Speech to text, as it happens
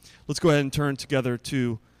Let's go ahead and turn together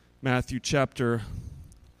to Matthew chapter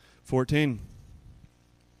 14.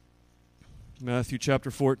 Matthew chapter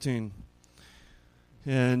 14.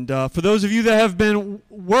 And for those of you that have been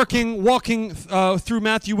walking through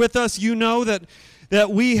Matthew with us, you know that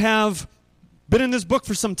we have been in this book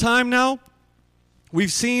for some time now. We've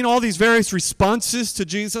seen all these various responses to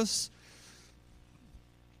Jesus.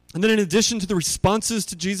 And then in addition to the responses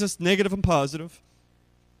to Jesus, negative and positive,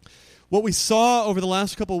 what we saw over the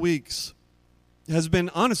last couple of weeks has been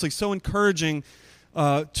honestly so encouraging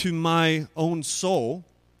to my own soul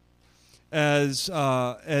as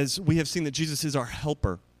we have seen that Jesus is our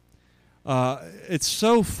helper. It's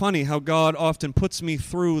so funny how God often puts me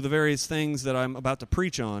through the various things that I'm about to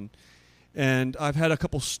preach on. And I've had a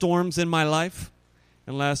couple storms in my life.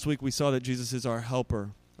 And last week we saw that Jesus is our helper,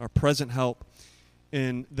 our present help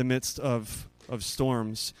in the midst of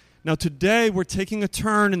storms. Now today we're taking a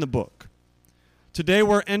turn in the book. Today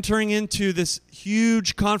we're entering into this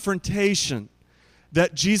huge confrontation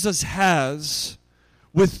that Jesus has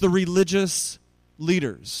with the religious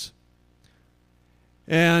leaders.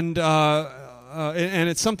 And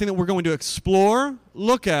it's something that we're going to explore,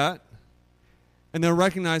 look at, and then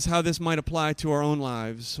recognize how this might apply to our own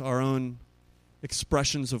lives, our own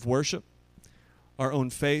expressions of worship, our own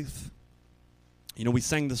faith. You know, we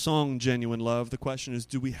sang the song, Genuine Love. The question is,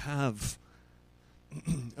 do we have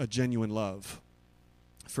a genuine love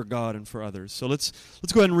for God and for others? So let's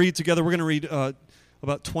go ahead and read together. We're going to read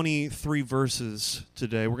about 23 verses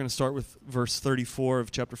today. We're going to start with verse 34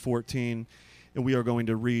 of chapter 14, and we are going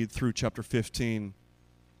to read through chapter 15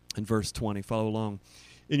 and verse 20. Follow along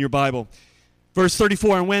in your Bible. Verse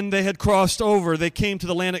 34, and when they had crossed over, they came to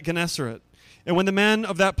the land at Gennesaret. And when the men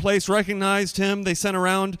of that place recognized him, they sent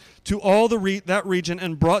around to all that region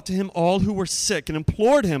and brought to him all who were sick and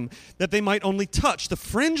implored him that they might only touch the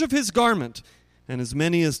fringe of his garment. And as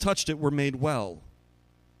many as touched it were made well.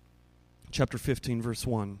 Chapter 15, verse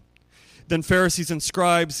 1. Then Pharisees and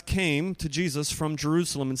scribes came to Jesus from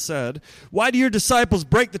Jerusalem and said, "Why do your disciples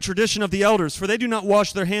break the tradition of the elders? For they do not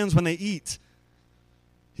wash their hands when they eat."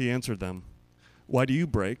 He answered them, "Why do you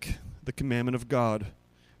break the commandment of God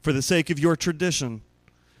for the sake of your tradition?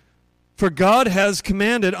 For God has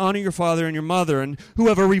commanded, honor your father and your mother, and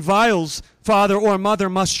whoever reviles father or mother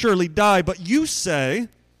must surely die. But you say,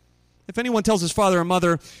 if anyone tells his father or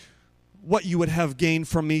mother, what you would have gained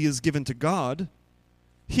from me is given to God,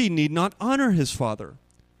 he need not honor his father.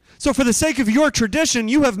 So for the sake of your tradition,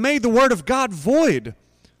 you have made the word of God void.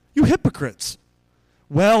 You hypocrites.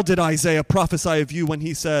 Well did Isaiah prophesy of you when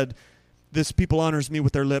he said, this people honors me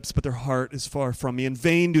with their lips, but their heart is far from me. In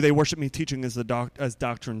vain do they worship me, teaching as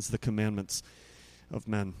doctrines the commandments of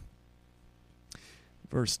men."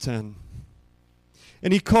 Verse 10.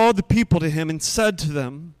 And he called the people to him and said to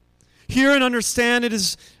them, "Hear and understand, it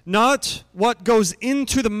is not what goes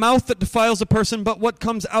into the mouth that defiles a person, but what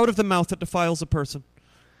comes out of the mouth that defiles a person."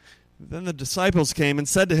 Then the disciples came and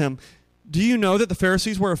said to him, "Do you know that the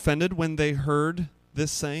Pharisees were offended when they heard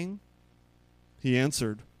this saying?" He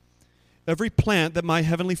answered, "Every plant that my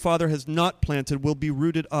heavenly Father has not planted will be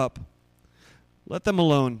rooted up. Let them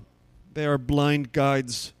alone. They are blind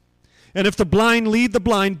guides. And if the blind lead the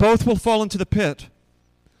blind, both will fall into the pit."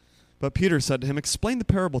 But Peter said to him, "Explain the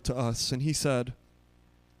parable to us." And he said,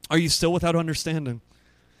 "Are you still without understanding?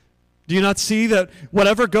 Do you not see that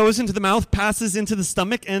whatever goes into the mouth passes into the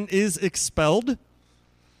stomach and is expelled?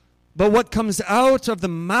 But what comes out of the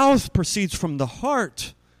mouth proceeds from the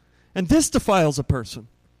heart, and this defiles a person.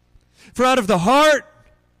 For out of the heart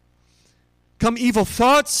come evil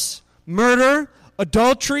thoughts, murder,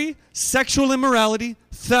 adultery, sexual immorality,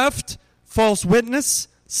 theft, false witness,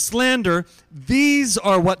 slander. These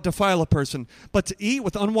are what defile a person. But to eat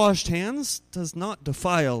with unwashed hands does not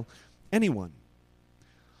defile anyone."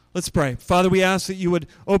 Let's pray. Father, we ask that you would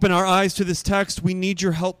open our eyes to this text. We need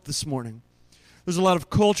your help this morning. There's a lot of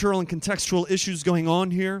cultural and contextual issues going on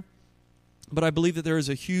here, but I believe that there is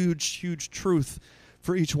a huge, huge truth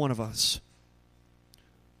for each one of us.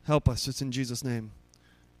 Help us. It's in Jesus' name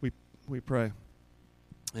we pray.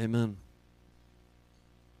 Amen.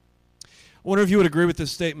 I wonder if you would agree with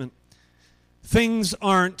this statement. Things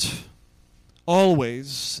aren't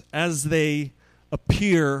always as they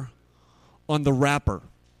appear on the wrapper.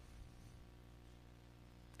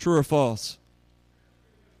 True or false?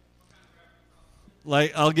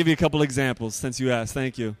 Like, I'll give you a couple examples since you asked.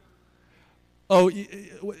 Thank you. Oh,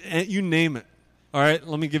 you name it. All right,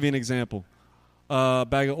 let me give you an example.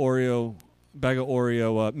 Bag of Oreo,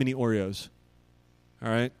 mini Oreos. All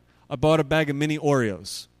right, I bought a bag of mini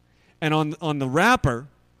Oreos, and on the wrapper,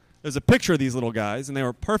 there's a picture of these little guys, and they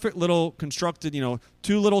were perfect little constructed,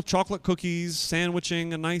 2 little chocolate cookies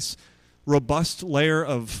sandwiching a nice, robust layer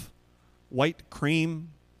of white cream.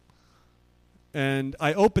 And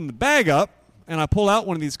I opened the bag up, and I pull out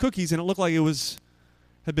one of these cookies, and it looked like it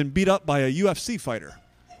had been beat up by a UFC fighter.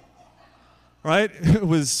 Right? It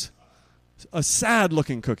was a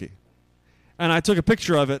sad-looking cookie. And I took a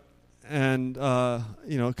picture of it and,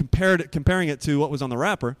 comparing it to what was on the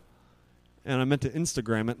wrapper. And I meant to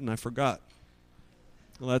Instagram it, and I forgot.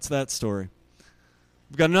 Well, that's that story.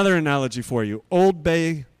 We've got another analogy for you. Old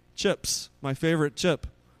Bay chips, my favorite chip.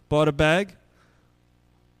 Bought a bag.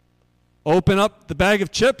 Open up the bag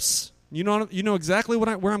of chips. You know exactly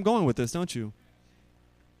where I'm going with this, don't you?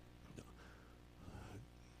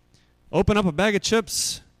 Open up a bag of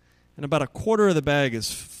chips, and about a quarter of the bag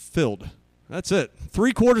is filled. That's it.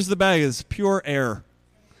 3/4 of the bag is pure air.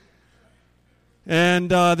 And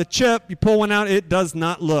the chip, you pull one out, it does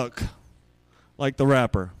not look like the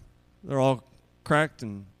wrapper. They're all cracked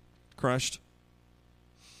and crushed.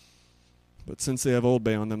 But since they have Old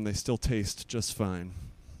Bay on them, they still taste just fine.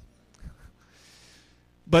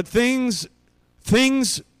 But things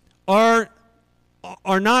are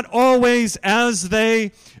not always as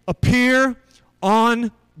they appear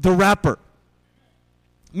on the wrapper.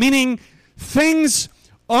 Meaning, things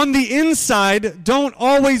on the inside don't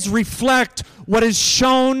always reflect what is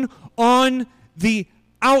shown on the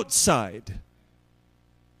outside.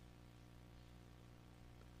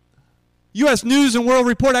 U.S. News and World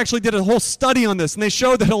Report actually did a whole study on this, and they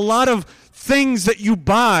showed that a lot of things that you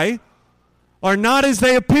buy are not as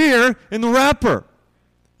they appear in the wrapper.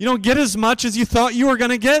 You don't get as much as you thought you were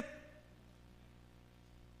going to get.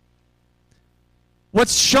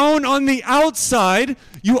 What's shown on the outside,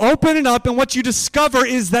 you open it up, and what you discover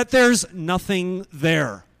is that there's nothing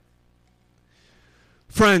there.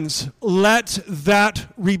 Friends, let that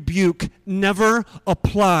rebuke never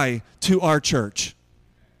apply to our church.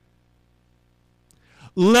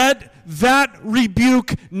 Let that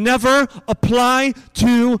rebuke never apply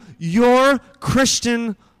to your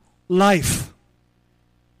Christian life.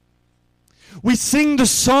 We sing the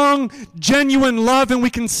song Genuine Love, and we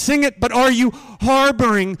can sing it, but are you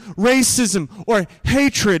harboring racism or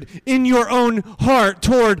hatred in your own heart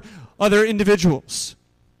toward other individuals?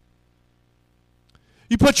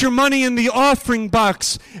 You put your money in the offering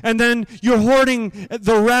box, and then you're hoarding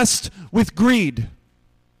the rest with greed.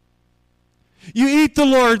 You eat the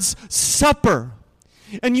Lord's Supper,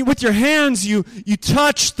 and with your hands you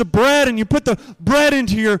touch the bread, and you put the bread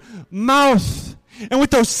into your mouth. And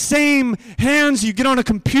with those same hands, you get on a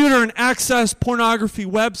computer and access pornography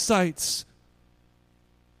websites.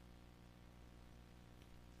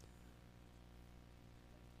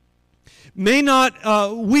 May not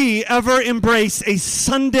we ever embrace a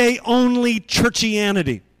Sunday-only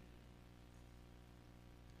churchianity,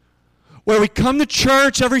 where we come to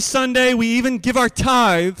church every Sunday, we even give our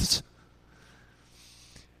tithes,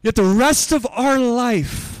 yet the rest of our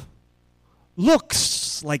life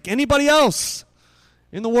looks like anybody else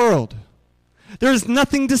in the world. There's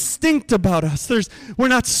nothing distinct about us. We're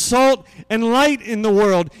not salt and light in the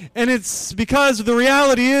world. And it's because the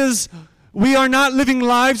reality is we are not living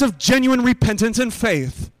lives of genuine repentance and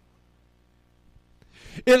faith.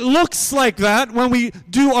 It looks like that when we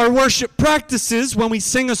do our worship practices, when we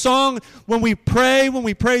sing a song, when we pray, when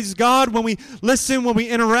we praise God, when we listen, when we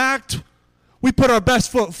interact. We put our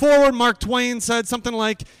best foot forward. Mark Twain said something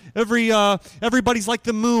like, everybody's like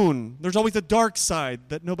the moon. There's always a dark side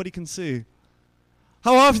that nobody can see.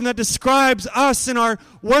 How often that describes us in our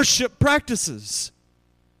worship practices.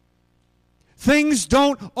 Things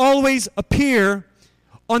don't always appear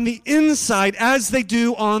on the inside as they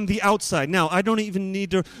do on the outside. Now, I don't even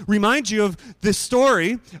need to remind you of this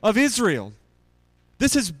story of Israel.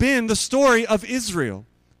 This has been the story of Israel.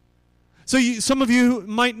 So some of you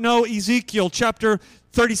might know Ezekiel chapter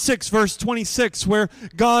 36, verse 26, where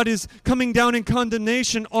God is coming down in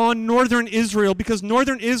condemnation on northern Israel because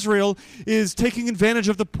northern Israel is taking advantage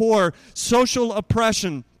of the poor, social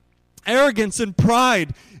oppression, arrogance, and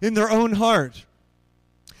pride in their own heart.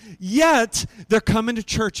 Yet, they're coming to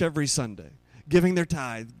church every Sunday, giving their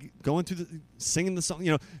tithe, going through singing the song.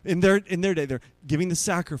 In their day, they're giving the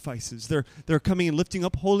sacrifices. They're coming and lifting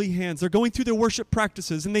up holy hands. They're going through their worship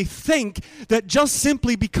practices, and they think that just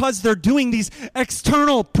simply because they're doing these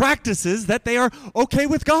external practices that they are okay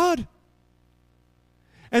with God.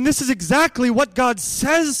 And this is exactly what God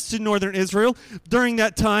says to northern Israel during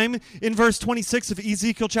that time in verse 26 of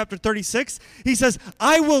Ezekiel chapter 36. He says,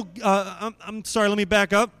 I'm sorry, let me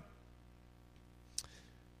back up.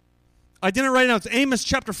 I didn't write it down. It's Amos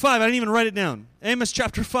chapter 5. I didn't even write it down. Amos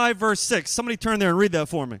chapter 5, verse 6. Somebody turn there and read that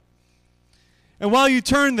for me. And while you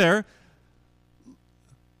turn there,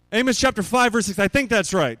 Amos chapter 5, verse 6, I think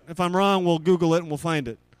that's right. If I'm wrong, we'll Google it and we'll find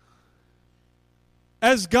it.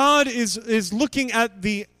 As God is looking at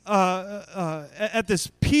at this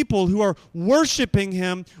people who are worshiping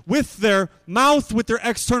him with their mouth, with their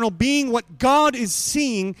external being, what God is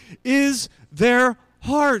seeing is their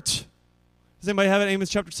heart. Does anybody have it? Amos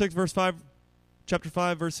chapter 6, verse 5? Chapter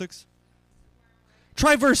 5, verse 6?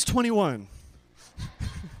 Try verse 21.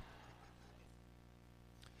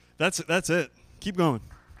 That's it. Keep going.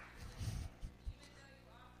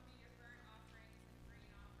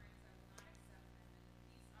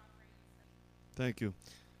 Thank you.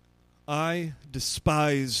 I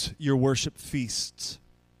despise your worship feasts.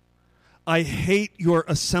 I hate your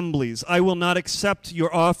assemblies. I will not accept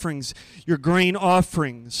your offerings, your grain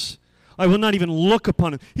offerings. I will not even look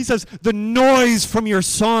upon it. He says, the noise from your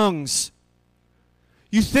songs.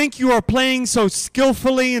 You think you are playing so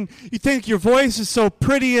skillfully, and you think your voice is so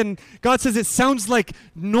pretty, and God says it sounds like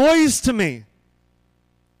noise to me.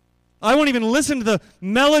 I won't even listen to the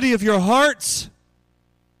melody of your hearts.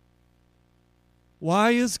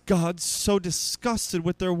 Why is God so disgusted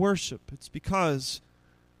with their worship? It's because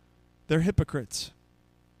they're hypocrites.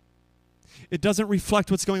 It doesn't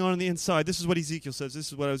reflect what's going on the inside. This is what Ezekiel says. This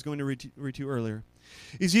is what I was going to read to you earlier.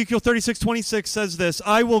 Ezekiel 36:26 says this,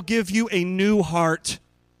 I will give you a new heart,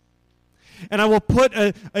 and I will put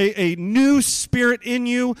a new spirit in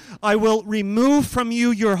you. I will remove from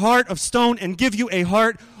you your heart of stone and give you a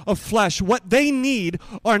heart of flesh. What they need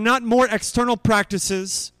are not more external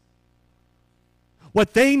practices.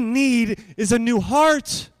 What they need is a new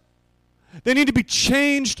heart. They need to be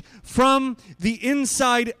changed from the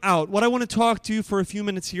inside out. What I want to talk to you for a few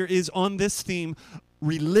minutes here is on this theme,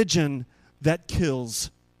 religion that kills.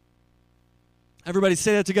 Everybody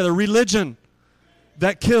say that together. Religion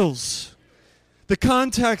that kills. The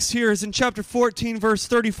context here is in chapter 14, verse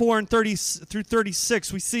 34 and 30 through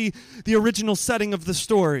 36. We see the original setting of the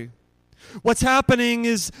story. What's happening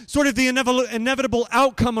is sort of the inevitable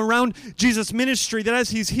outcome around Jesus' ministry, that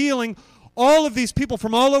as he's healing, all of these people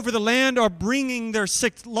from all over the land are bringing their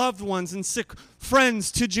sick loved ones and sick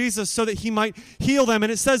friends to Jesus so that he might heal them.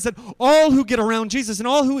 And it says that all who get around Jesus and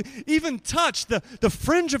all who even touch the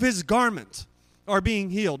fringe of his garment are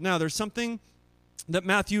being healed. Now, there's something that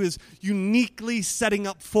Matthew is uniquely setting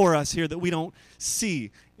up for us here that we don't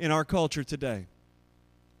see in our culture today.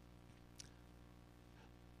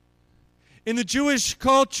 In the Jewish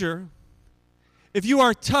culture, if you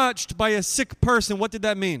are touched by a sick person, what did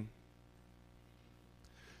that mean?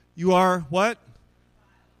 You are what?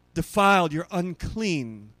 Defiled. You're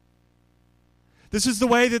unclean. This is the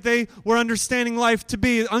way that they were understanding life to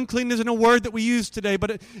be. Unclean isn't a word that we use today,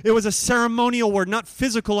 but it was a ceremonial word, not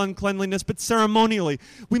physical uncleanliness, but ceremonially.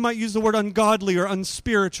 We might use the word ungodly or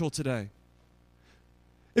unspiritual today.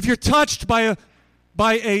 If you're touched by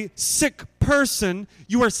a sick person,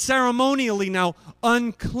 you are ceremonially now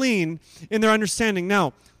unclean in their understanding.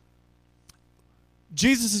 Now,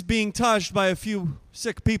 Jesus is being touched by a few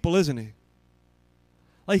sick people, isn't he?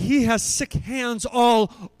 Like, he has sick hands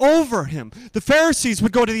all over him. The Pharisees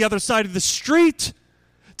would go to the other side of the street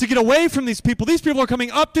to get away from these people. These people are coming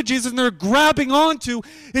up to Jesus and they're grabbing onto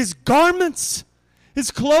his garments, his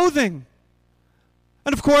clothing.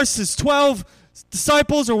 And of course, his 12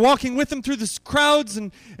 disciples are walking with him through the crowds,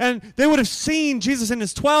 and they would have seen Jesus and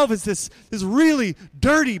his 12 as this really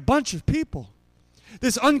dirty bunch of people,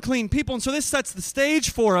 this unclean people. And so this sets the stage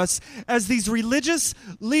for us as these religious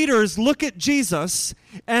leaders look at Jesus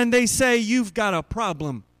and they say, you've got a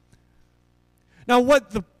problem. Now,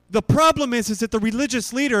 what the problem is that the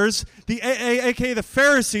religious leaders, aka the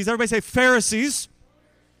Pharisees, everybody say Pharisees,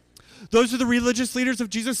 those are the religious leaders of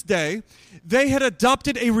Jesus' day. They had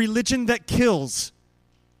adopted a religion that kills.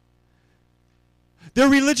 Their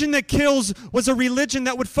religion that kills was a religion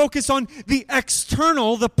that would focus on the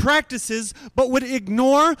external, the practices, but would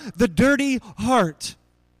ignore the dirty heart.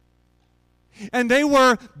 And they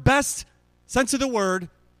were, best sense of the word,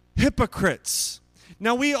 hypocrites.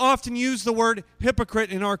 Now, we often use the word hypocrite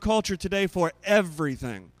in our culture today for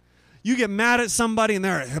everything. You get mad at somebody and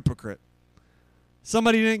they're a hypocrite.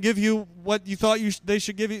 Somebody didn't give you what you thought they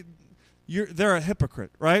should give you. They're a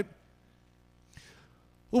hypocrite, right?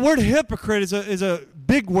 The word hypocrite is a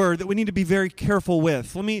big word that we need to be very careful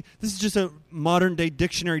with. This is just a modern day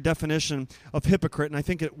dictionary definition of hypocrite, and I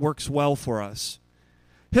think it works well for us.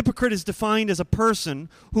 Hypocrite is defined as a person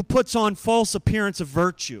who puts on false appearance of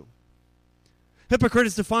virtue. Hypocrite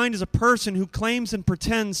is defined as a person who claims and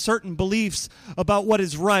pretends certain beliefs about what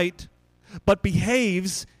is right, but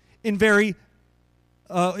behaves in the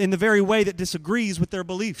very way that disagrees with their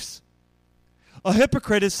beliefs. A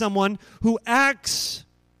hypocrite is someone who acts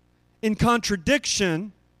in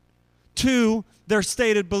contradiction to their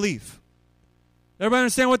stated belief. Everybody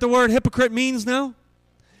understand what the word hypocrite means now?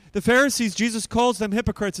 The Pharisees, Jesus calls them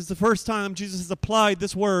hypocrites. It's the first time Jesus has applied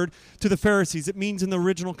this word to the Pharisees. It means in the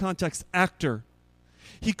original context, actor.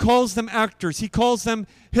 He calls them actors. He calls them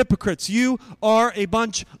hypocrites. You are a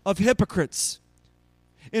bunch of hypocrites.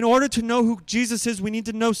 In order to know who Jesus is, we need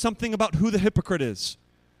to know something about who the hypocrite is.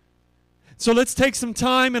 So let's take some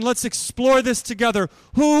time and let's explore this together.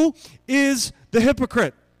 Who is the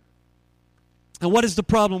hypocrite? And what is the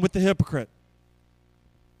problem with the hypocrite?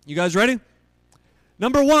 You guys ready?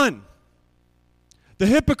 Number one, the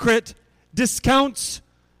hypocrite discounts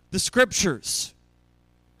the Scriptures.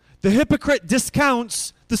 The hypocrite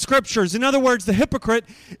discounts the Scriptures. In other words, the hypocrite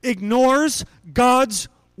ignores God's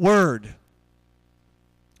Word.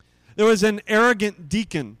 There was an arrogant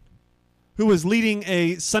deacon who was leading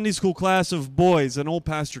a Sunday school class of boys. An old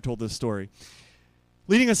pastor told this story.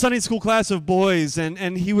 Leading a Sunday school class of boys,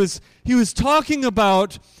 and he was talking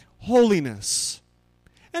about holiness.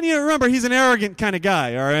 And you remember, he's an arrogant kind of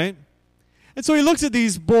guy, all right? And so he looks at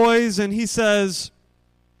these boys and he says,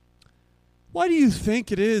 "Why do you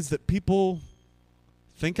think it is that people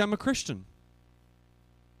think I'm a Christian?"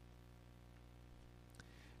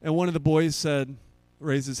 And one of the boys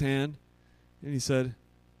raised his hand, and he said,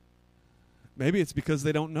 "Maybe it's because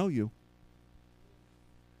they don't know you."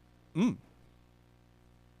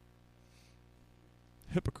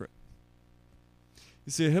 Hypocrite.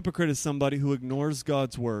 You see, a hypocrite is somebody who ignores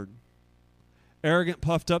God's word. Arrogant,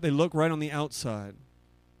 puffed up, they look right on the outside.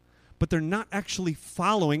 But they're not actually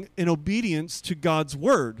following in obedience to God's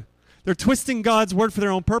word. They're twisting God's word for their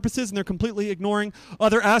own purposes, and they're completely ignoring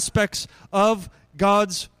other aspects of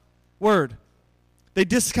God's word. They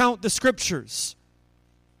discount the Scriptures.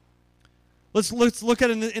 Let's look at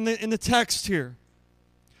it in the text here.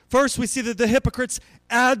 First, we see that the hypocrites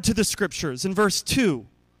add to the Scriptures. In verse 2,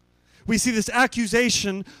 we see this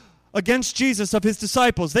accusation against Jesus of his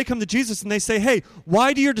disciples. They come to Jesus and they say, "Hey,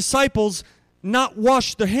 why do your disciples not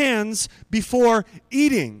wash their hands before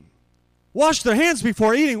eating?" Wash their hands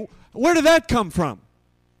before eating? Where did that come from?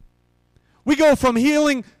 We go from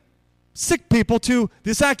healing sick people to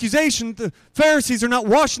this accusation. The Pharisees are not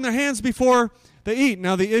washing their hands before they eat.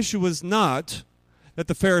 Now, the issue was not that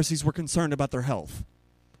the Pharisees were concerned about their health.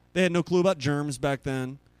 They had no clue about germs back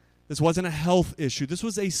then. This wasn't a health issue. This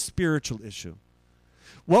was a spiritual issue.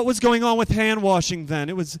 What was going on with hand washing then?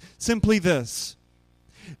 It was simply this.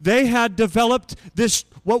 They had developed this,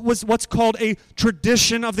 what's called a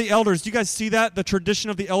tradition of the elders. Do you guys see that? The tradition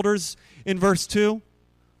of the elders in verse 2?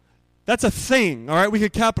 That's a thing, all right? We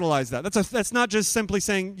could capitalize that. That's not just simply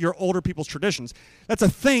saying your older people's traditions. That's a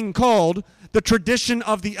thing called the tradition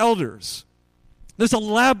of the elders. This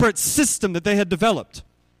elaborate system that they had developed.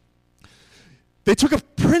 They took a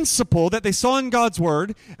principle that they saw in God's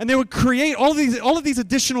word, and they would create all of these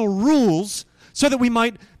additional rules so that we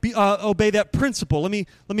might obey that principle. Let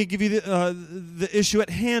me give you the issue at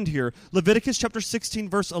hand here. Leviticus chapter 16,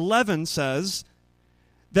 verse 11 says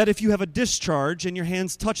that if you have a discharge and your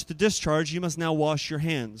hands touch the discharge, you must now wash your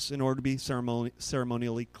hands in order to be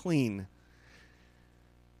ceremonially clean.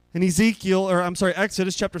 In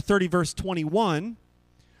Exodus chapter 30, verse 21,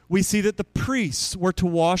 we see that the priests were to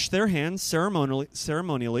wash their hands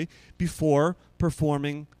ceremonially before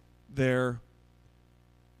performing their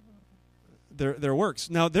works.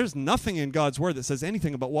 Now, there's nothing in God's word that says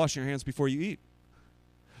anything about washing your hands before you eat.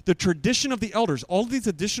 The tradition of the elders, all of these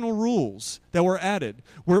additional rules that were added,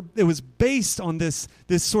 it was based on this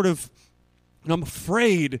sort of, I'm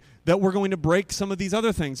afraid that we're going to break some of these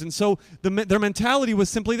other things. And so their mentality was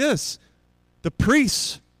simply this. The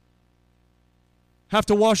priests have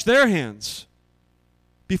to wash their hands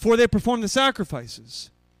before they perform the sacrifices.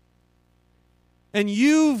 And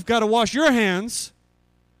you've got to wash your hands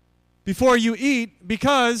before you eat,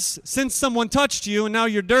 because since someone touched you and now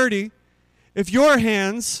you're dirty, if your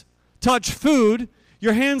hands touch food,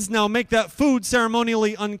 your hands now make that food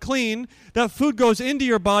ceremonially unclean. That food goes into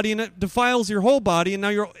your body and it defiles your whole body, and now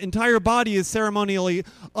your entire body is ceremonially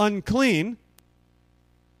unclean.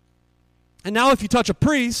 And now if you touch a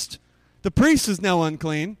priest, the priest is now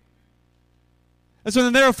unclean. And so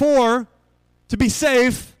then therefore, to be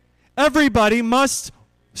safe, everybody must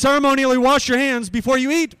ceremonially wash your hands before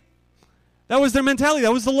you eat. That was their mentality.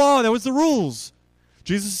 That was the law. That was the rules.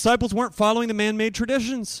 Jesus' disciples weren't following the man-made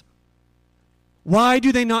traditions. Why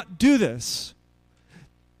do they not do this?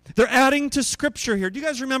 They're adding to Scripture here. Do you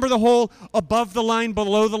guys remember the whole above the line,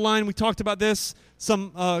 below the line? We talked about this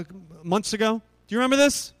some months ago. Do you remember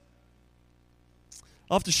this?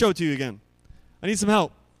 I'll have to show it to you again. I need some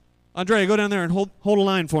help. Andrea, go down there and hold a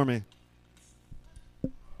line for me.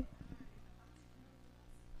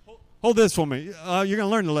 Hold this for me. You're going to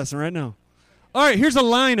learn the lesson right now. All right, here's a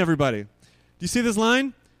line, everybody. Do you see this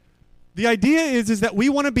line? The idea is that we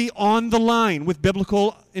want to be on the line with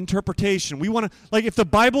biblical interpretation. We want to, like if the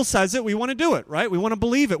Bible says it, we want to do it, right? We want to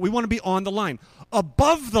believe it. We want to be on the line.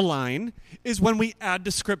 Above the line is when we add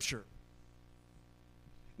to Scripture.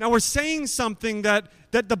 Now we're saying something that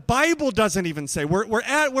the Bible doesn't even say.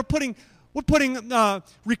 We're putting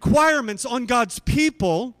requirements on God's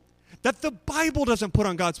people that the Bible doesn't put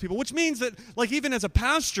on God's people, which means that, like, even as a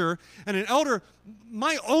pastor and an elder,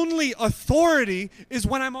 my only authority is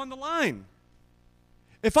when I'm on the line.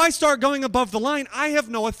 If I start going above the line, I have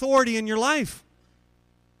no authority in your life.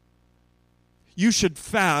 You should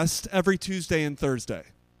fast every Tuesday and Thursday.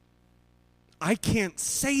 I can't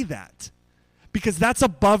say that because that's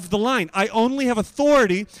above the line. I only have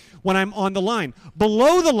authority when I'm on the line.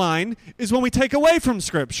 Below the line is when we take away from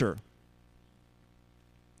Scripture.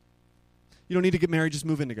 You don't need to get married, just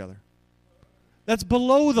move in together. That's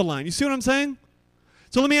below the line. You see what I'm saying?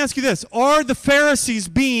 So let me ask you this. Are the Pharisees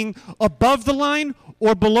being above the line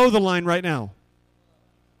or below the line right now?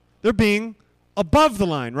 They're being above the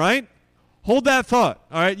line, right? Hold that thought.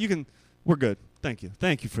 All right, we're good. Thank you.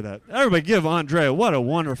 Thank you for that. Everybody give Andrea, what a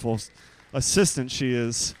wonderful assistant she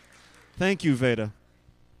is. Thank you, Veda.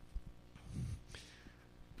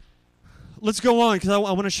 Let's go on because I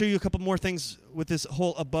want to show you a couple more things with this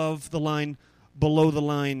whole above the line, below the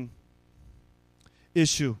line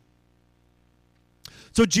issue.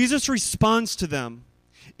 So Jesus responds to them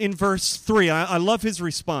in verse 3. I love his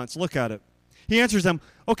response. Look at it. He answers them,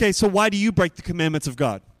 okay, so why do you break the commandments of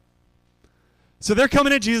God? So they're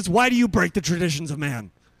coming at Jesus, why do you break the traditions of man?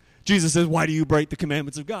 Jesus says, why do you break the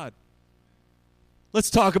commandments of God? Let's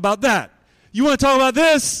talk about that. You want to talk about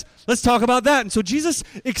this? Let's talk about that. And so Jesus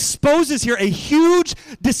exposes here a huge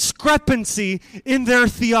discrepancy in their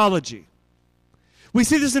theology. We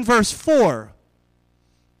see this in verse 4.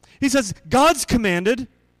 He says, God's commanded,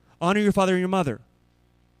 honor your father and your mother.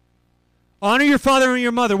 Honor your father and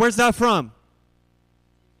your mother. Where's that from?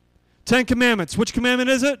 10 Commandments. Which commandment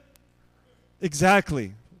is it?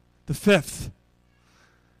 Exactly. The 5th.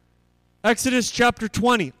 Exodus chapter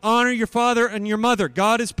 20. Honor your father and your mother.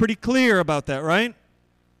 God is pretty clear about that, right?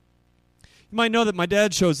 You might know that my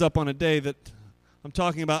dad shows up on a day that I'm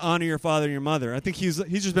talking about honor your father and your mother. I think he's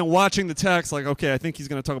just been watching the text like, okay, I think he's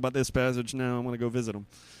going to talk about this passage now. I'm going to go visit him.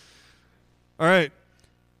 All right.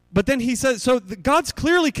 But then he says, so God's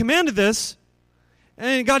clearly commanded this,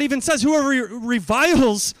 and God even says whoever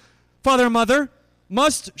reviles father and mother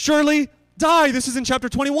must surely die. This is in chapter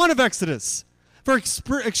 21 of Exodus. For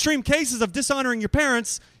extreme cases of dishonoring your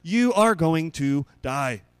parents, you are going to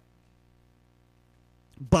die.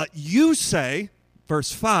 But you say,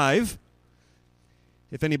 verse 5,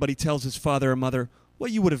 if anybody tells his father or mother,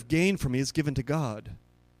 what you would have gained from me is given to God,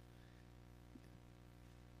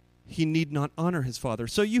 he need not honor his father.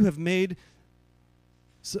 So you have made,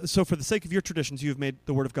 so for the sake of your traditions, you have made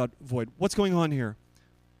the word of God void. What's going on here?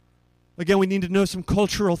 Again, we need to know some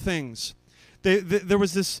cultural things. There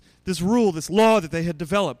was this rule, this law that they had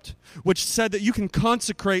developed, which said that you can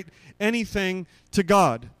consecrate anything to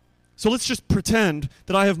God. So let's just pretend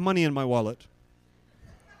that I have money in my wallet.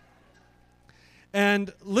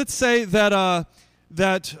 And let's say that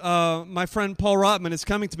my friend Paul Rotman is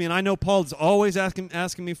coming to me, and I know Paul is always asking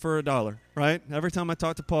me for $1, right? Every time I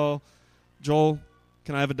talk to Paul, Joel,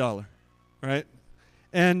 can I have $1, right?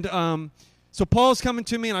 And so Paul's coming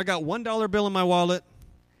to me, and I got $1 bill in my wallet,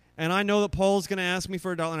 and I know that Paul's going to ask me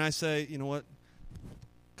for $1, and I say, you know what?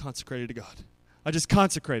 Consecrate it to God. I just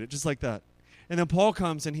consecrate it, just like that. And then Paul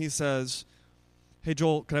comes and he says, hey,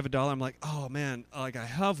 Joel, can I have $1? I'm like, oh, man, like I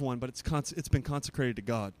have one, but it's been consecrated to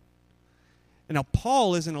God. And now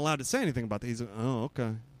Paul isn't allowed to say anything about that. He's like, oh,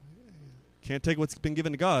 okay. Can't take what's been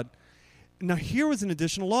given to God. Now here was an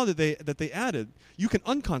additional law that they added. You can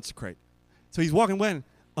unconsecrate. So he's walking away and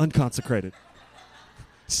unconsecrated.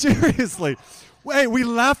 Seriously. Wait, we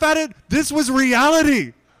laugh at it? This was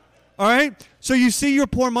reality. All right? So you see your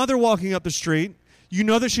poor mother walking up the street. You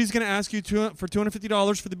know that she's going to ask you for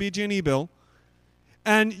 $250 for the BG&E bill.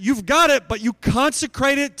 And you've got it, but you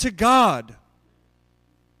consecrate it to God.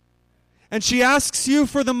 And she asks you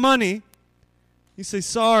for the money. You say,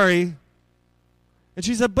 sorry. And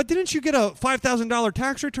she said, but didn't you get a $5,000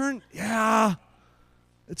 tax return? Yeah.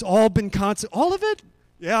 It's all been all of it?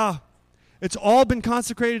 Yeah. It's all been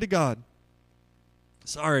consecrated to God.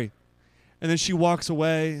 Sorry. And then she walks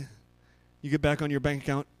away. You get back on your bank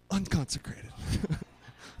account, unconsecrated.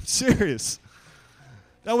 I'm serious.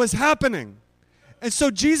 That was happening. And so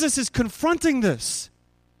Jesus is confronting this.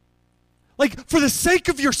 Like, for the sake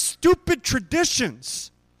of your stupid traditions,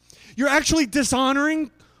 you're actually dishonoring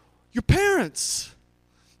your parents.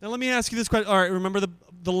 Now, let me ask you this question. All right, remember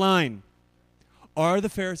the line. Are the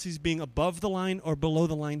Pharisees being above the line or below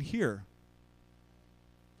the line here?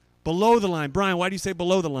 Below the line. Brian, why do you say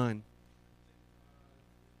below the line?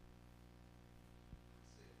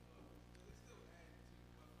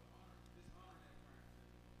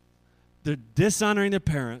 They're dishonoring their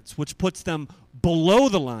parents, which puts them below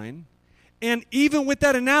the line. And even with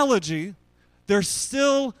that analogy, they're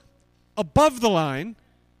still above the line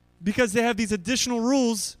because they have these additional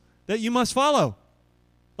rules that you must follow.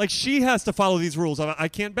 Like, she has to follow these rules. I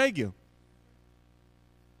can't beg you.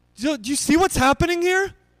 Do you see what's happening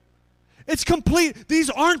here? It's complete. These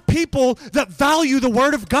aren't people that value the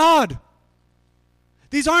Word of God.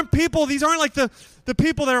 These aren't like the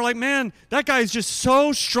people that are like, man, that guy is just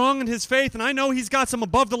so strong in his faith, and I know he's got some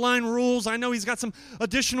above-the-line rules. I know he's got some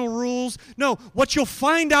additional rules. No, what you'll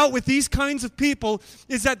find out with these kinds of people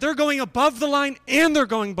is that they're going above the line and they're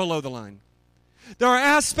going below the line. There are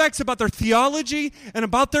aspects about their theology and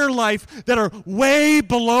about their life that are way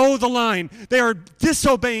below the line. They are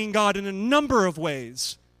disobeying God in a number of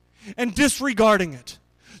ways and disregarding it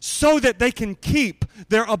so that they can keep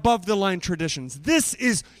their above-the-line traditions. This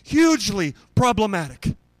is hugely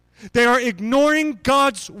problematic. They are ignoring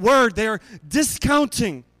God's word. They are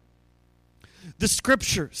discounting the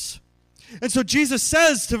scriptures. And so Jesus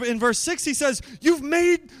says, in verse 6, he says, you've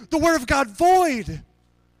made the word of God void,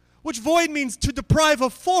 which void means to deprive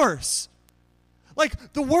of force.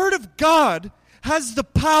 Like, the word of God has the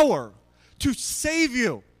power to save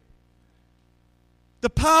you, the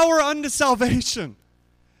power unto salvation.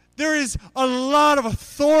 There is a lot of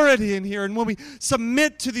authority in here, and when we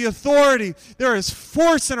submit to the authority, there is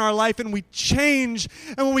force in our life, and we change.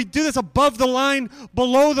 And when we do this above the line,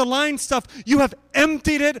 below the line stuff, you have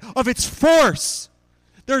emptied it of its force.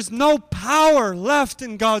 There's no power left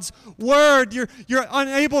in God's word. You're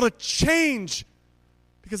unable to change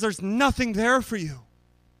because there's nothing there for you.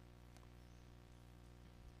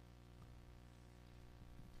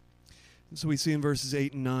 And so we see in verses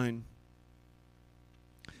 8 and 9,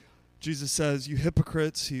 Jesus says, you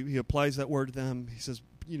hypocrites, he applies that word to them. He says,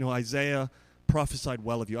 Isaiah prophesied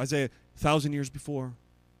well of you. Isaiah, 1,000 years before,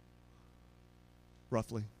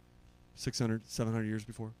 roughly, 600, 700 years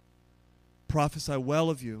before. Prophesy well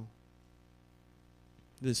of you.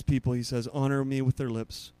 This people, he says, honor me with their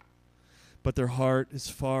lips, but their heart is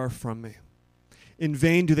far from me. In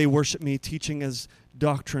vain do they worship me, teaching as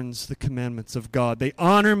doctrines the commandments of God. They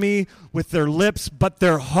honor me with their lips, but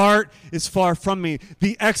their heart is far from me.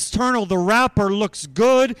 The external, the wrapper looks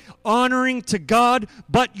good, honoring to God,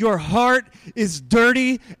 but your heart is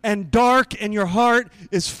dirty and dark, and your heart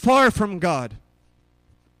is far from God.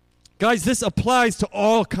 Guys, this applies to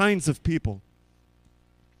all kinds of people.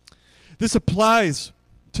 This applies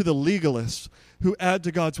to the legalists who add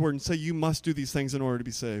to God's word and say you must do these things in order to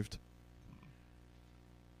be saved.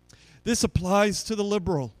 This applies to the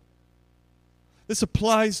liberal. This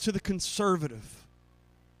applies to the conservative.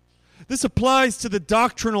 This applies to the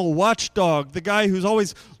doctrinal watchdog, the guy who's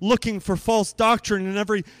always looking for false doctrine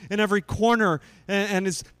in every corner and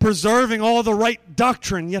is preserving all the right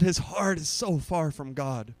doctrine, yet his heart is so far from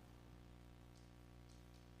God.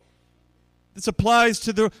 This applies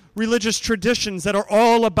to the religious traditions that are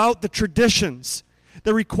all about the traditions,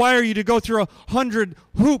 that require you to go through 100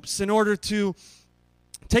 hoops in order to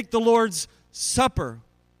take the Lord's Supper,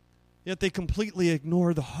 yet they completely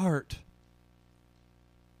ignore the heart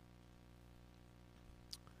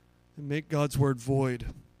and make God's word void.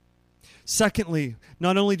 Secondly,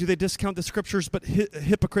 not only do they discount the scriptures, but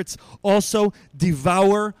hypocrites also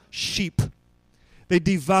devour sheep. They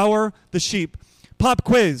devour the sheep. Pop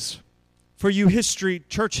quiz for you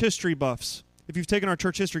church history buffs. If you've taken our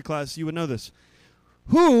church history class, you would know this.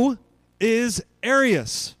 Who is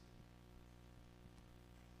Arius?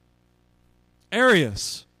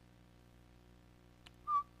 Arius.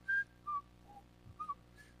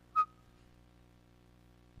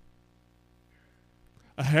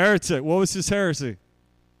 A heretic. What was his heresy?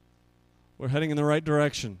 We're heading in the right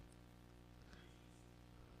direction.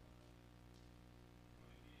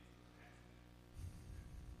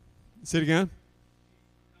 Say it again.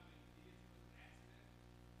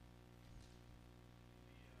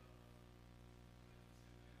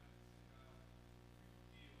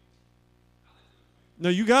 No,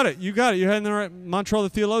 you got it. You're heading the right. Montreal the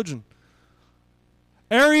theologian.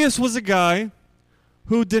 Arius was a guy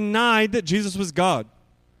who denied that Jesus was God.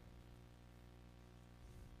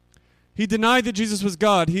 He denied that Jesus was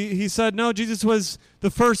God. He said, no, Jesus was the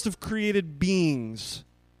first of created beings.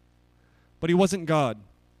 But he wasn't God.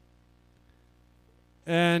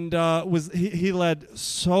 and he led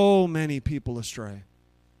so many people astray,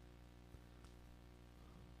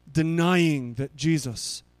 denying that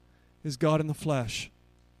Jesus is God in the flesh.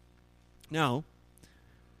 Now,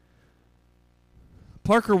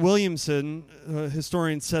 Parker Williamson, a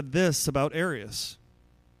historian, said this about Arius.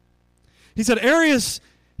 He said, Arius,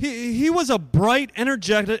 he was a bright,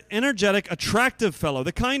 energetic, attractive fellow,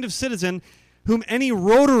 the kind of citizen whom any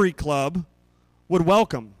Rotary Club would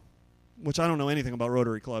welcome, which I don't know anything about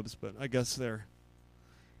Rotary Clubs, but I guess they're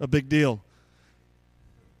a big deal.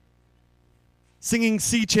 Singing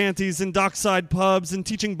sea chanties in dockside pubs and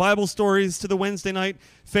teaching Bible stories to the Wednesday night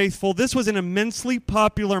faithful. This was an immensely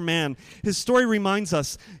popular man. His story reminds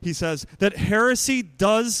us, he says, that heresy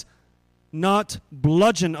does not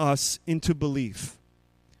bludgeon us into belief.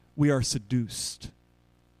 We are seduced.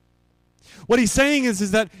 What he's saying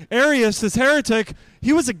is that Arius, this heretic,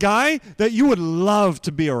 he was a guy that you would love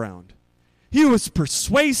to be around. He was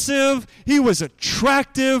persuasive. He was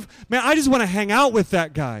attractive. Man, I just want to hang out with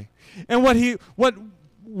that guy. And what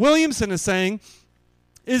Williamson is saying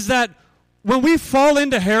is that when we fall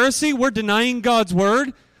into heresy, we're denying God's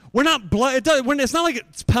word. It's not like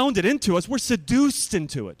it's pounded into us. We're seduced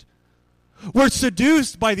into it. We're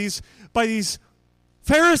seduced by these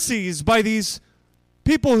Pharisees, by these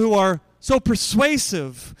people who are so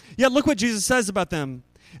persuasive. Yet look what Jesus says about them.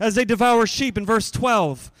 As they devour sheep in verse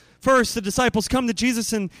 12. First, the disciples come to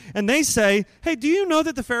Jesus and they say, hey, do you know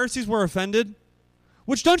that the Pharisees were offended?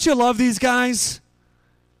 Which, don't you love these guys?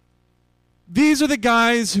 These are the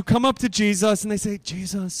guys who come up to Jesus and they say,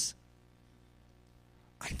 Jesus,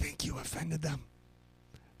 I think you offended them.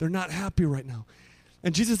 They're not happy right now.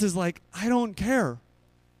 And Jesus is like, I don't care.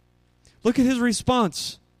 Look at his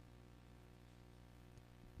response.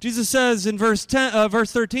 Jesus says in verse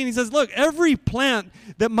 13, he says, look, every plant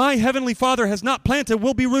that my heavenly Father has not planted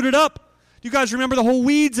will be rooted up. You guys remember the whole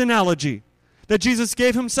weeds analogy that Jesus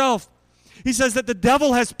gave himself? He says that the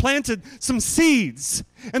devil has planted some seeds,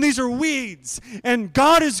 and these are weeds, and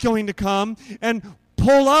God is going to come and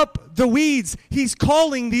pull up the weeds. He's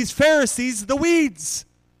calling these Pharisees the weeds.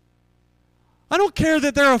 I don't care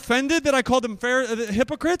that they're offended that I call them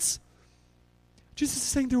hypocrites. Jesus is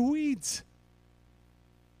saying they're weeds.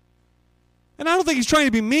 And I don't think he's trying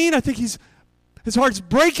to be mean. I think his heart's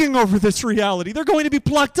breaking over this reality. They're going to be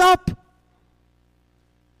plucked up.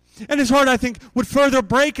 And his heart, I think, would further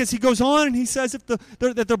break as he goes on, and he says that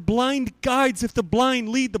the blind guides, if the blind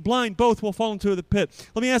lead the blind, both will fall into the pit.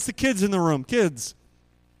 Let me ask the kids in the room. Kids,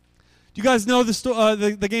 do you guys know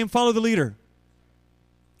the game Follow the Leader?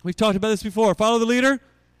 We've talked about this before. Follow the leader?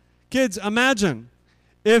 Kids, imagine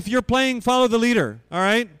if you're playing Follow the Leader, all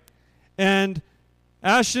right? And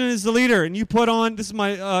Ashton is the leader, and you put on, this is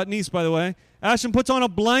my niece, by the way. Ashton puts on a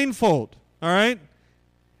blindfold, all right?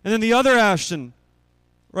 And then the other Ashton,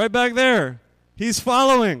 right back there, he's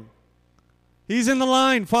following. He's in the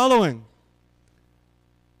line following.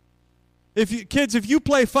 Kids, if you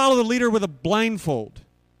play Follow the Leader with a blindfold,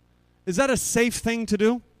 is that a safe thing to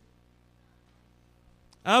do?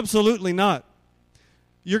 Absolutely not.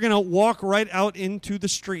 You're going to walk right out into the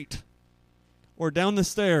street or down the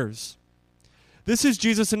stairs. This is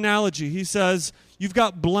Jesus' analogy. He says, you've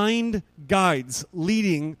got blind guides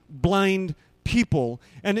leading blind people.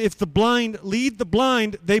 And if the blind lead the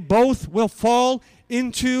blind, they both will fall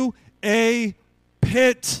into a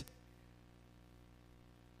pit.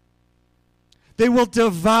 They will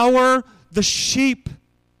devour the sheep.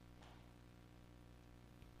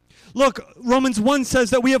 Look, Romans 1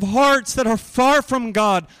 says that we have hearts that are far from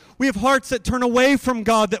God. We have hearts that turn away from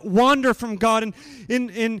God, that wander from God. And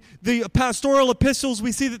in the pastoral epistles,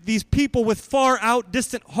 we see that these people with far out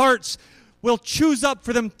distant hearts will choose up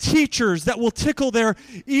for them teachers that will tickle their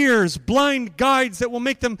ears, blind guides that will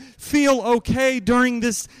make them feel okay during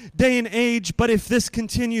this day and age. But if this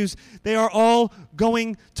continues, they are all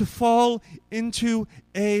going to fall into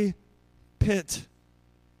a pit.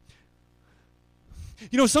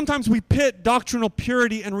 You know, sometimes we pit doctrinal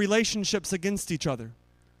purity and relationships against each other.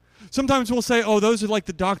 Sometimes we'll say, oh, those are like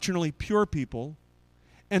the doctrinally pure people,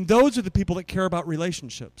 and those are the people that care about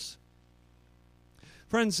relationships.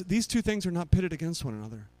 Friends, these two things are not pitted against one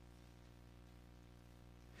another.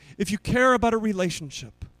 If you care about a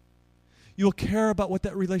relationship, you'll care about what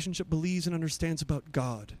that relationship believes and understands about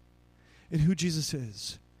God and who Jesus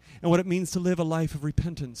is and what it means to live a life of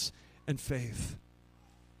repentance and faith.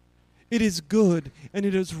 It is good and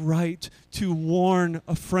it is right to warn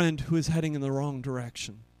a friend who is heading in the wrong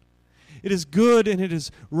direction. It is good and it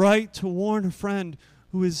is right to warn a friend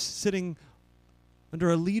who is sitting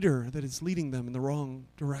under a leader that is leading them in the wrong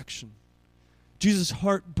direction. Jesus'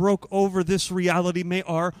 heart broke over this reality. May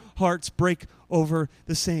our hearts break over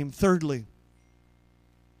the same. Thirdly,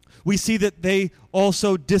 we see that they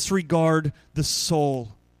also disregard the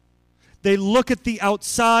soul. They look at the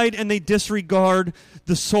outside and they disregard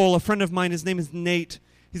the soul. A friend of mine, his name is Nate.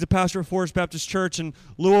 He's a pastor of Forest Baptist Church in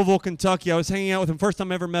Louisville, Kentucky. I was hanging out with him, first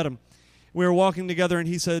time I ever met him. We were walking together and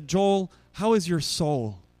he said, "Joel, how is your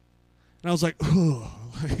soul?" And I was like, "Ooh."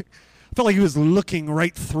 I felt like he was looking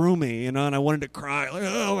right through me, and I wanted to cry. Like,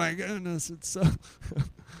 oh my goodness, it's so.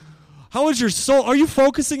 How is your soul? Are you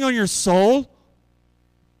focusing on your soul?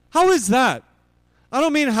 How is that? I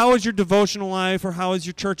don't mean how is your devotional life or how is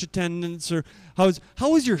your church attendance or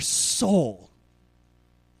how is your soul?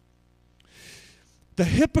 The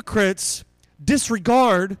hypocrites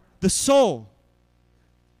disregard the soul.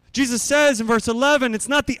 Jesus says in verse 11, it's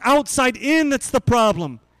not the outside in that's the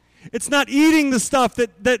problem. It's not eating the stuff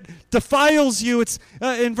that defiles you. It's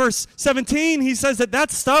in verse 17, he says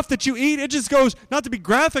that stuff that you eat, it just goes, not to be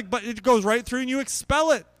graphic, but it goes right through and you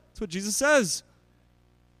expel it. That's what Jesus says.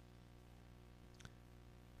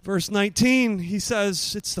 Verse 19, he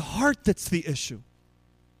says, it's the heart that's the issue.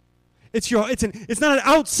 It's not an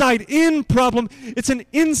outside-in problem. It's an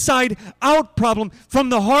inside-out problem. From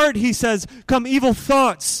the heart, he says, come evil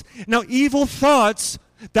thoughts. Now, evil thoughts,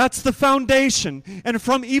 that's the foundation. And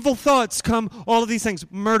from evil thoughts come all of these things.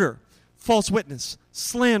 Murder, false witness,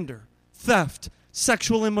 slander, theft,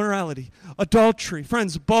 sexual immorality, adultery.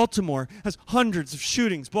 Friends, Baltimore has hundreds of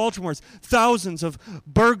shootings. Baltimore has thousands of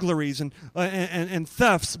burglaries and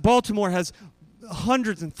thefts. Baltimore has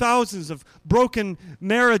hundreds and thousands of broken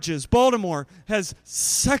marriages. Baltimore has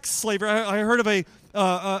sex slavery. I heard of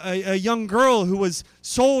a young girl who was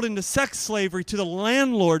sold into sex slavery to the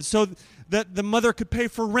landlord so that the mother could pay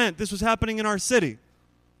for rent. This was happening in our city.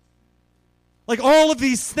 Like all of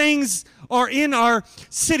these things are in our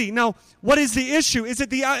city. Now, what is the issue? Is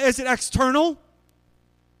it external?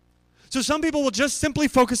 So some people will just simply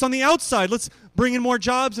focus on the outside. Let's bring in more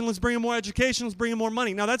jobs and let's bring in more education. Let's bring in more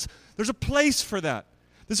money. Now there's a place for that.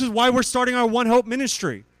 This is why we're starting our One Hope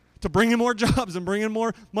ministry, to bring in more jobs and bring in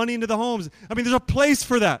more money into the homes. I mean, there's a place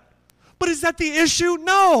for that. But is that the issue?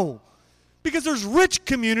 No. Because there's rich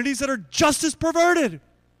communities that are just as perverted.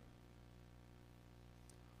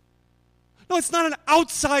 No, it's not an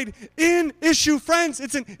outside-in issue, friends.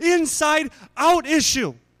 It's an inside-out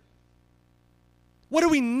issue. What do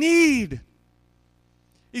we need?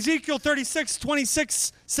 Ezekiel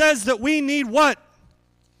 36:26 says that we need what?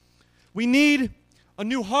 We need a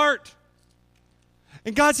new heart.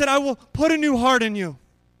 And God said, I will put a new heart in you.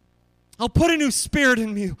 I'll put a new spirit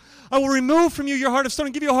in you. I will remove from you your heart of stone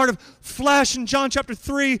and give you a heart of flesh. In John chapter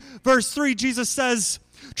 3, verse 3, Jesus says,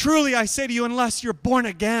 truly I say to you, unless you're born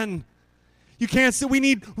again, you can't say we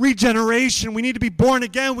need regeneration. We need to be born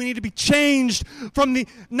again. We need to be changed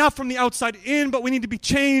not from the outside in, but we need to be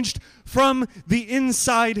changed from the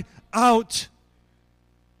inside out.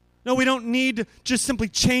 No, we don't need to just simply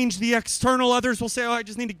change the external. Others will say, I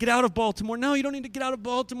just need to get out of Baltimore. No, you don't need to get out of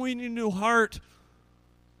Baltimore. You need a new heart.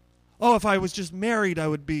 Oh, if I was just married, I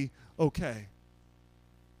would be okay.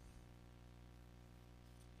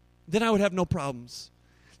 Then I would have no problems.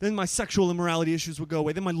 Then my sexual immorality issues would go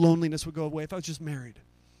away. Then my loneliness would go away if I was just married.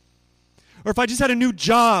 Or if I just had a new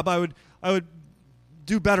job, I would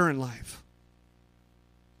do better in life.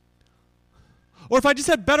 Or if I just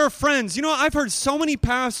had better friends. You know, I've heard so many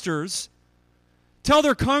pastors tell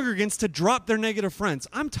their congregants to drop their negative friends.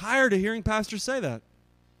 I'm tired of hearing pastors say that.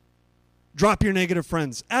 Drop your negative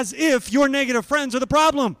friends. As if your negative friends are the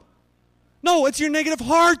problem. No, it's your negative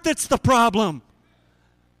heart that's the problem.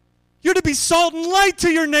 You're to be salt and light to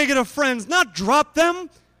your negative friends, not drop them.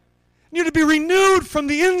 You're to be renewed from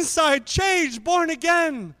the inside, changed, born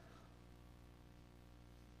again.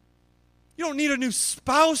 You don't need a new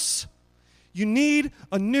spouse. You need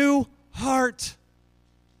a new heart.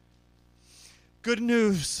 Good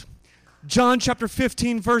news. John chapter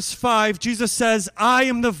 15, verse 5, Jesus says, I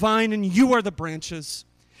am the vine and you are the branches.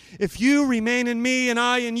 If you remain in me and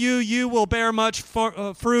I in you, you will bear much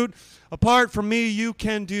fruit. Apart from me, you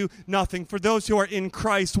can do nothing. For those who are in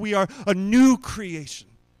Christ, we are a new creation.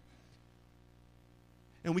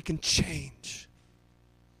 And we can change.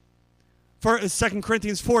 2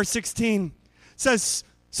 Corinthians 4:16 says,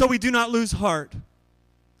 so we do not lose heart.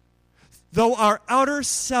 Though our outer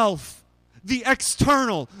self, the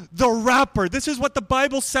external, the wrapper, this is what the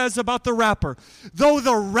Bible says about the wrapper. Though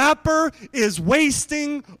the wrapper is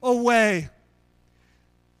wasting away,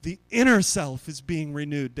 the inner self is being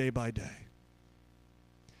renewed day by day.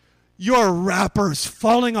 Your wrapper's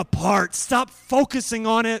falling apart. Stop focusing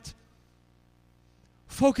on it.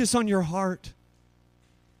 Focus on your heart.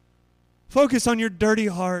 Focus on your dirty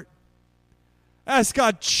heart. Ask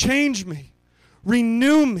God, change me.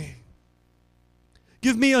 Renew me.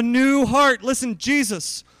 Give me a new heart. Listen,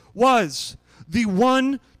 Jesus was the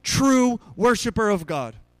one true worshiper of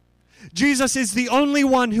God. Jesus is the only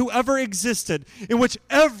one who ever existed in which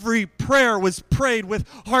every prayer was prayed with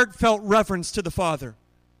heartfelt reverence to the Father.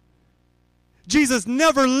 Jesus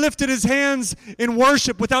never lifted his hands in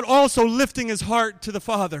worship without also lifting his heart to the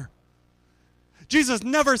Father. Jesus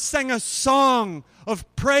never sang a song of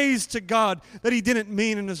praise to God that he didn't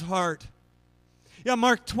mean in his heart. Yeah,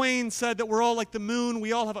 Mark Twain said that we're all like the moon.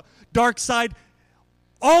 We all have a dark side.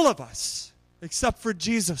 All of us, except for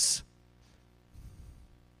Jesus.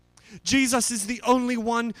 Jesus is the only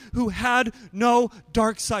one who had no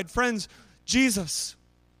dark side. Friends, Jesus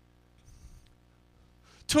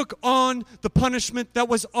took on the punishment that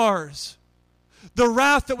was ours. The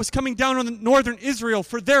wrath that was coming down on northern Israel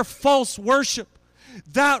for their false worship.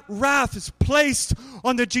 That wrath is placed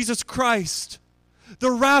on the Jesus Christ.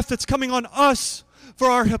 The wrath that's coming on us for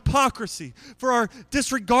our hypocrisy, for our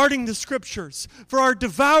disregarding the Scriptures, for our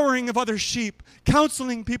devouring of other sheep,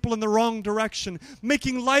 counseling people in the wrong direction,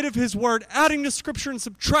 making light of His Word, adding to Scripture and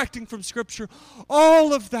subtracting from Scripture.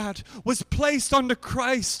 All of that was placed onto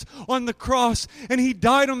Christ on the cross, and He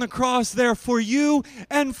died on the cross there for you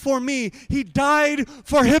and for me. He died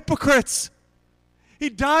for hypocrites. He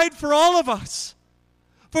died for all of us,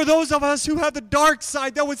 for those of us who have the dark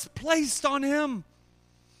side that was placed on Him.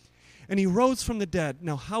 And He rose from the dead.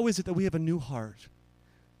 Now, how is it that we have a new heart?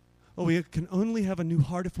 Well, we can only have a new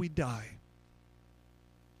heart if we die.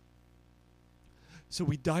 So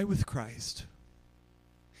we die with Christ,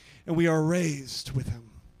 and we are raised with Him.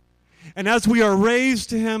 And as we are raised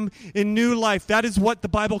to Him in new life, that is what the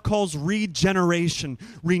Bible calls regeneration,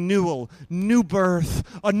 renewal, new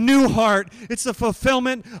birth, a new heart. It's the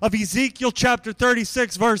fulfillment of Ezekiel chapter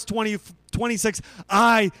 36, verse 26.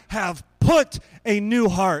 I have put a new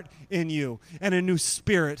heart in you and a new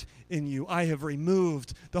spirit in you. I have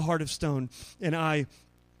removed the heart of stone, and I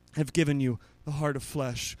have given you the heart of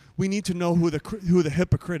flesh. We need to know who the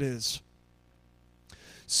hypocrite is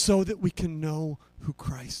so that we can know who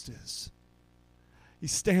Christ is. He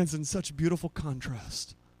stands in such beautiful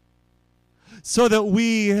contrast so that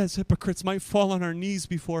we as hypocrites might fall on our knees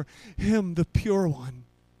before Him, the pure one,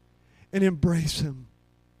 and embrace Him.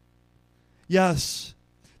 Yes,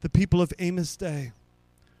 the people of Amos' day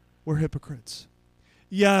were hypocrites.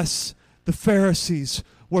 Yes, the Pharisees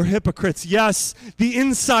were hypocrites. Yes, the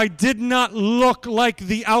inside did not look like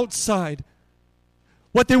the outside.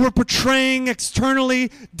 What they were portraying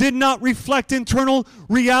externally did not reflect internal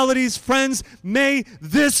realities. Friends, may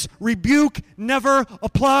this rebuke never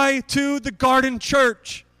apply to the Garden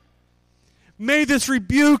Church. May this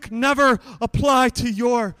rebuke never apply to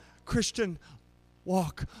your Christian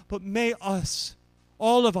walk. But may us,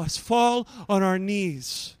 all of us, fall on our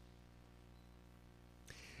knees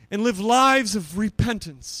and live lives of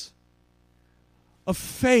repentance, of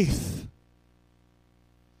faith,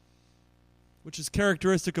 which is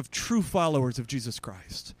characteristic of true followers of Jesus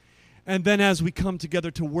Christ. And then as we come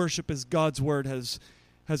together to worship as God's Word has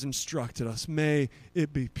instructed us, may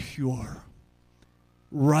it be pure,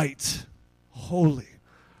 right, holy,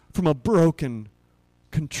 from a broken,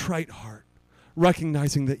 contrite heart,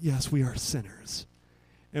 recognizing that, yes, we are sinners,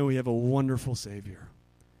 and we have a wonderful Savior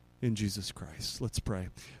in Jesus Christ. Let's pray.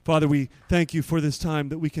 Father, we thank You for this time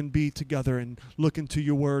that we can be together and look into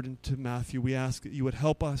Your Word and to Matthew. We ask that You would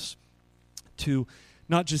help us to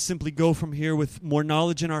not just simply go from here with more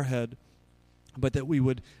knowledge in our head, but that we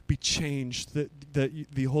would be changed, that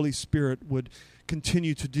the Holy Spirit would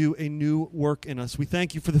continue to do a new work in us. We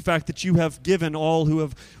thank You for the fact that You have given all who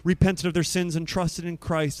have repented of their sins and trusted in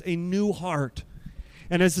Christ a new heart.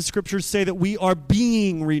 And as the Scriptures say that we are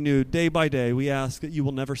being renewed day by day, we ask that You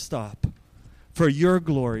will never stop. For Your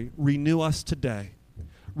glory, renew us today.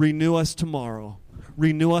 Renew us tomorrow.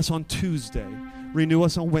 Renew us on Tuesday. Renew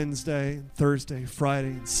us on Wednesday, Thursday, Friday,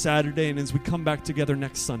 and Saturday. And as we come back together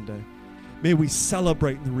next Sunday, may we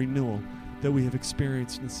celebrate the renewal that we have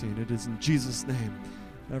experienced and seen. It is in Jesus' name,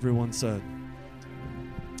 everyone said,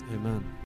 amen.